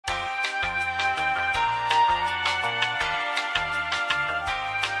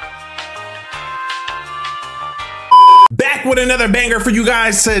back with another banger for you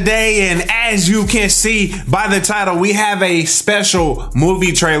guys today, and as you can see by the title, we have a special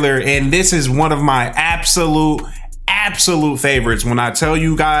movie trailer, and this is one of my absolute favorites. When I tell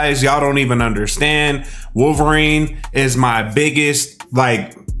you guys, y'all don't even understand. Wolverine is my biggest,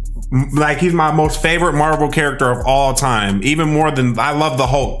 like he's my most favorite Marvel character of all time. Even more than, I love the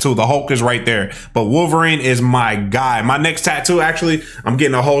Hulk too. The Hulk is right there, but Wolverine is my guy. My next tattoo, actually, I'm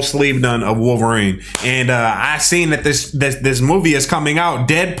getting a whole sleeve done of Wolverine. And I seen that this movie is coming out,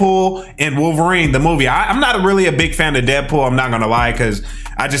 Deadpool and Wolverine, the movie. I'm not really a big fan of Deadpool, I'm not gonna lie, because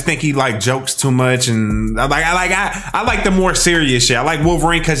I just think he like jokes too much, and I like the more serious shit. I like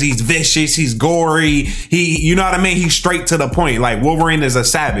Wolverine because he's vicious, he's gory, you know what I mean? He's straight to the point. Like, Wolverine is a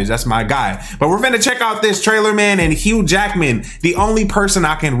savage. That's my guy. But we're gonna check out this trailer, man, and Hugh Jackman, the only person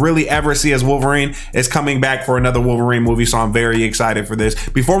I can really ever see as Wolverine, is coming back for another Wolverine movie, so I'm very excited for this.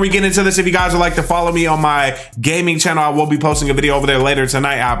 Before we get into this, if you guys would like to follow me on my gaming channel, I will be posting a video over there later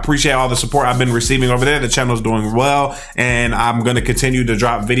tonight. I appreciate all the support I've been receiving over there. The channel's doing well, and I'm gonna continue to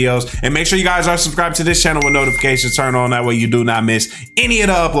drop videos. And make sure you guys are subscribed to this channel with notifications turned on, that way you do not miss any of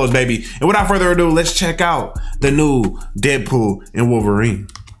the uploads, baby. And without further ado, let's check out the new Deadpool and Wolverine.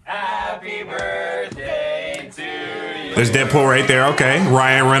 Happy birthday to you. There's Deadpool right there. Okay,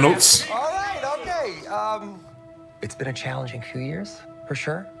 Ryan Reynolds. All right, okay. It's been a challenging few years, for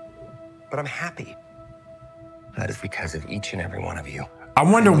sure, but I'm happy. That is because of each and every one of you. I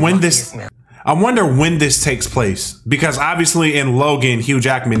wonder when this takes place, because obviously in Logan, Hugh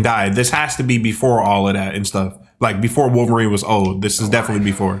Jackman died. This has to be before all of that and stuff. Like, before Wolverine was old. This is definitely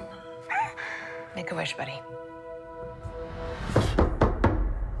before. Make a wish, buddy.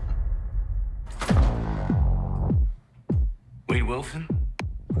 Wade Wilson?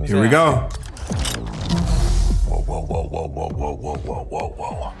 Here we go. Whoa, whoa, whoa, whoa, whoa, whoa, whoa, whoa, whoa,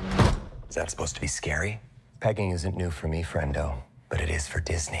 whoa. Is that supposed to be scary? Pegging isn't new for me, friendo, but it is for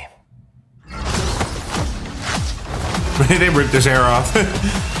Disney. They ripped his hair off.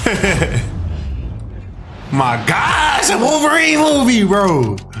 My gosh, a Wolverine movie,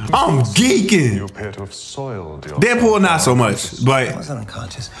 bro. I'm geeking. You appear to have soiled your Deadpool, not so much, but I wasn't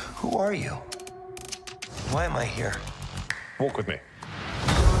unconscious. Who are you? Why am I here? Walk with me.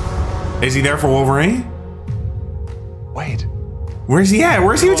 is he there for Wolverine? Wait. Where's he at?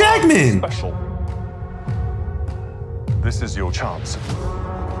 Where's Hugh Jackman? Special. This is your chance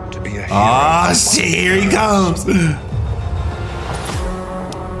To be a hero. Oh shit, here he comes.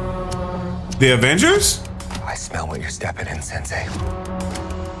 The Avengers? I smell what you're stepping in, Sensei.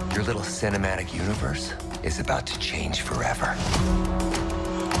 Your little cinematic universe is about to change forever.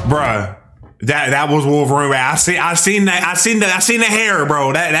 Bruh. That was Wolverine. I seen the hair,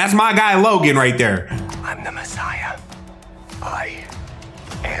 bro. That's my guy Logan right there. I'm the Messiah. I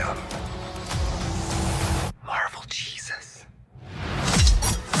am Marvel Jesus.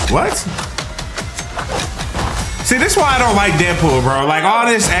 What? See, this is why I don't like Deadpool, bro. Like, all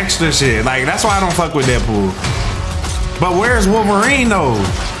this extra shit. Like, that's why I don't fuck with Deadpool. But where's Wolverine, though?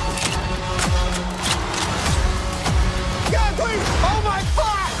 God, please! Oh my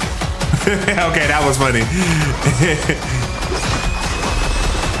God! Okay, that was funny.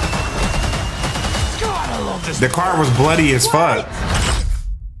 God, I love this. The car was bloody as fuck.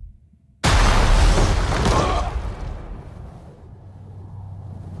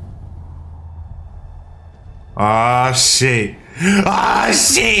 Ah, shit. Ah,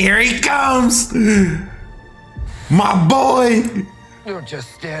 shit, here he comes. My boy. Don't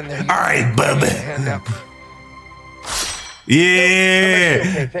just stand there. All right, Bubba. Hand up.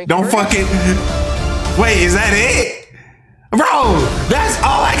 Yeah. Okay, Don't fucking. Wait, is that it? Bro, that's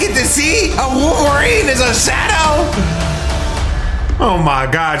all I get to see? A Wolverine is a shadow? Oh my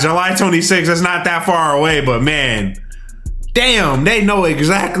God, July 26th, that's not that far away, but man. Damn, they know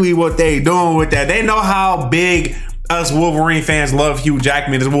exactly what they doing with that. They know how big us Wolverine fans love Hugh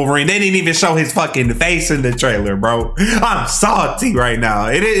Jackman as Wolverine. They didn't even show his fucking face in the trailer, bro. I'm salty right now.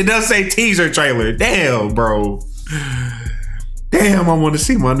 It does say teaser trailer. Damn, bro. Damn, I want to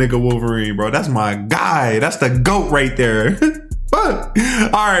see my nigga Wolverine, bro. That's my guy. That's the GOAT right there. But,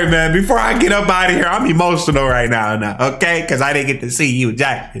 all right, man, before I get up out of here, I'm emotional right now, okay? Because I didn't get to see Hugh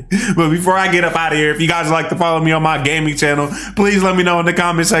Jackman. But before I get up out of here, if you guys would like to follow me on my gaming channel, please let me know in the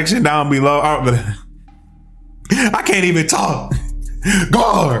comment section down below. I can't even talk.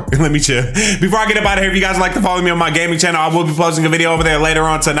 Gar. Let me chill. Before I get up out of here, if you guys would like to follow me on my gaming channel, I will be posting a video over there later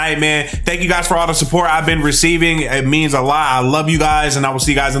on tonight, man. Thank you guys for all the support I've been receiving. It means a lot. I love you guys, and I will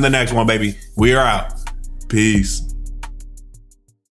see you guys in the next one, baby. We are out. Peace.